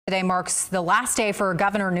Today marks the last day for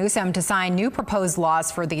Governor Newsom to sign new proposed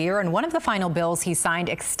laws for the year, and one of the final bills he signed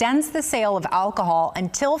extends the sale of alcohol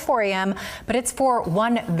until 4 a.m., but it's for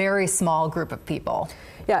one very small group of people.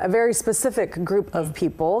 Yeah, a very specific group of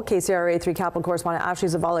people. KCRA 3 Capital correspondent Ashley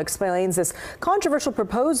Zavala explains this controversial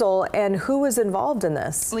proposal and who is involved in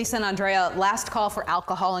this. Lisa and Andrea, last call for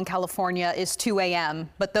alcohol in California is 2 a.m.,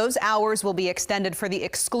 but those hours will be extended for the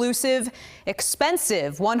exclusive,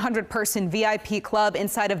 expensive 100-person VIP club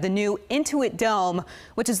inside of the new Intuit Dome,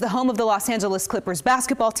 which is the home of the Los Angeles Clippers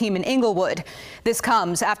basketball team in Inglewood. This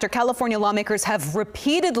comes after California lawmakers have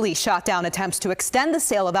repeatedly shot down attempts to extend the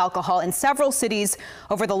sale of alcohol in several cities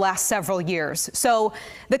over the last several years. So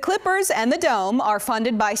the Clippers and the Dome are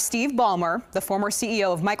funded by Steve Ballmer, the former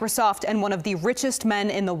CEO of Microsoft and one of the richest men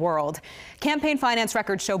in the world. Campaign finance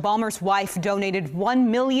records show Ballmer's wife donated $1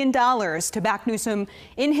 million to back Newsom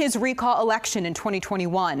in his recall election in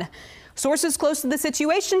 2021. Sources close to the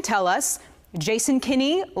situation tell us Jason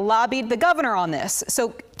Kinney lobbied the governor on this.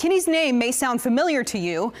 So Kinney's name may sound familiar to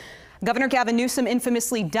you. Governor Gavin Newsom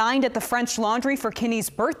infamously dined at the French Laundry for Kinney's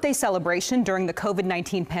birthday celebration during the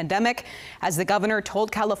COVID-19 pandemic, as the governor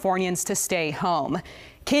told Californians to stay home.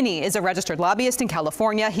 Kinney is a registered lobbyist in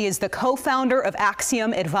California. He is the co-founder of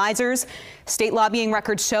Axiom Advisors. State lobbying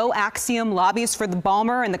records show Axiom lobbies for the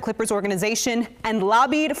Ballmer and the Clippers organization and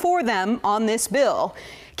lobbied for them on this bill.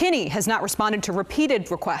 Kinney has not responded to repeated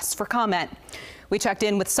requests for comment. We checked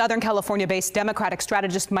in with Southern California-based Democratic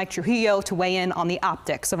strategist Mike Trujillo to weigh in on the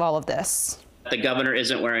optics of all of this. The governor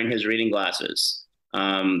isn't wearing his reading glasses.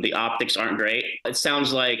 The optics aren't great. It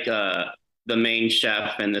sounds like the main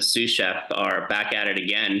chef and the sous chef are back at it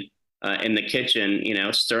again in the kitchen,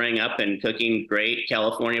 stirring up and cooking great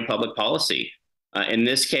California public policy. In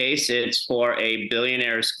this case, it's for a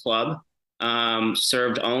billionaires club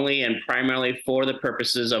served only and primarily for the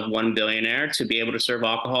purposes of one billionaire to be able to serve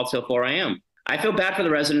alcohol till 4 a.m. I feel bad for the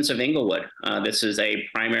residents of Inglewood. This is a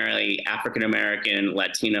primarily African-American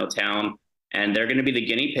Latino town, and they're going to be the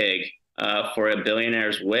guinea pig for a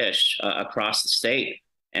billionaire's wish across the state.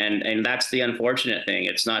 And that's the unfortunate thing.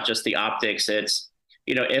 It's not just the optics. It's,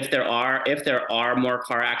 if there are more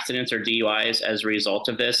car accidents or DUIs as a result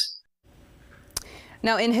of this.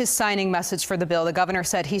 Now, in his signing message for the bill, the governor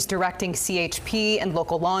said he's directing CHP and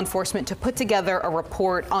local law enforcement to put together a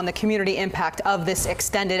report on the community impact of this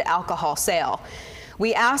extended alcohol sale.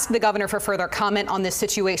 We asked the governor for further comment on this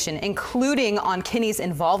situation, including on Kinney's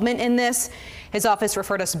involvement in this. His office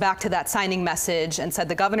referred us back to that signing message and said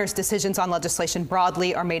the governor's decisions on legislation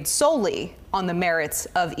broadly are made solely on the merits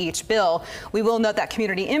of each bill. We will note that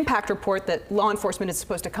community impact report that law enforcement is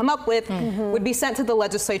supposed to come up with would be sent to the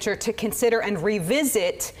legislature to consider and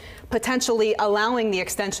revisit potentially allowing the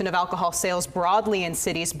extension of alcohol sales broadly in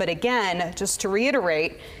cities. But again, just to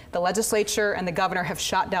reiterate, the legislature and the governor have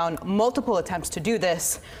shot down multiple attempts to do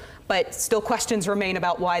this, but still questions remain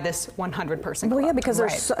about why this 100-person club. Well, yeah, because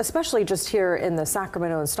there's, especially just here in the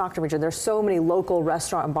Sacramento and Stockton region, there's so many local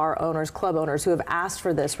restaurant and bar owners, club owners who have asked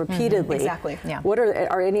for this repeatedly. Exactly. Yeah. What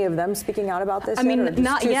are any of them speaking out about this? I mean,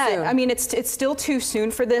 not yet. I mean, it's still too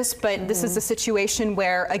soon for this, but this is a situation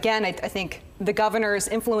where, again, I think the governor's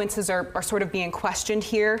influences are sort of being questioned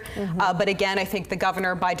here. But again, I think the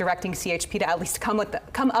governor, by directing CHP to at least come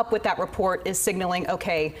up with that report, is signaling,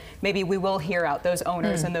 okay, maybe we will hear out those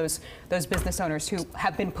owners and those business owners who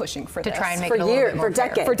have been pushing for to this. try and make it a little bit more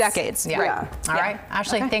fair. For decades. Yeah. Right. All right.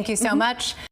 Ashley, thank you so much.